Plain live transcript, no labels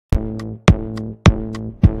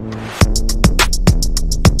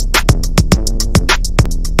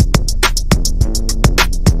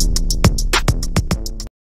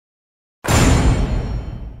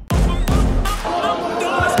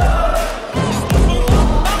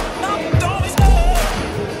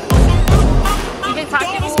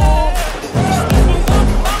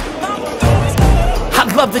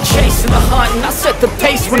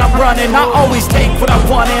running. I always take what I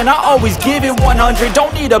want and I always give it 100.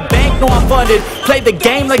 Don't need a bank, no I'm funded. Play the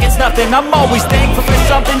game like it's nothing. I'm always thankful for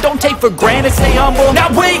something. Don't take for granted, stay humble.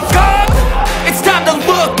 Now wake up, it's time to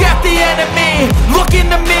look at the enemy. Look in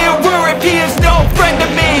the mirror if he is no friend to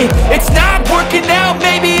me. It's not working out,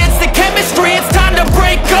 maybe it's the chemistry. It's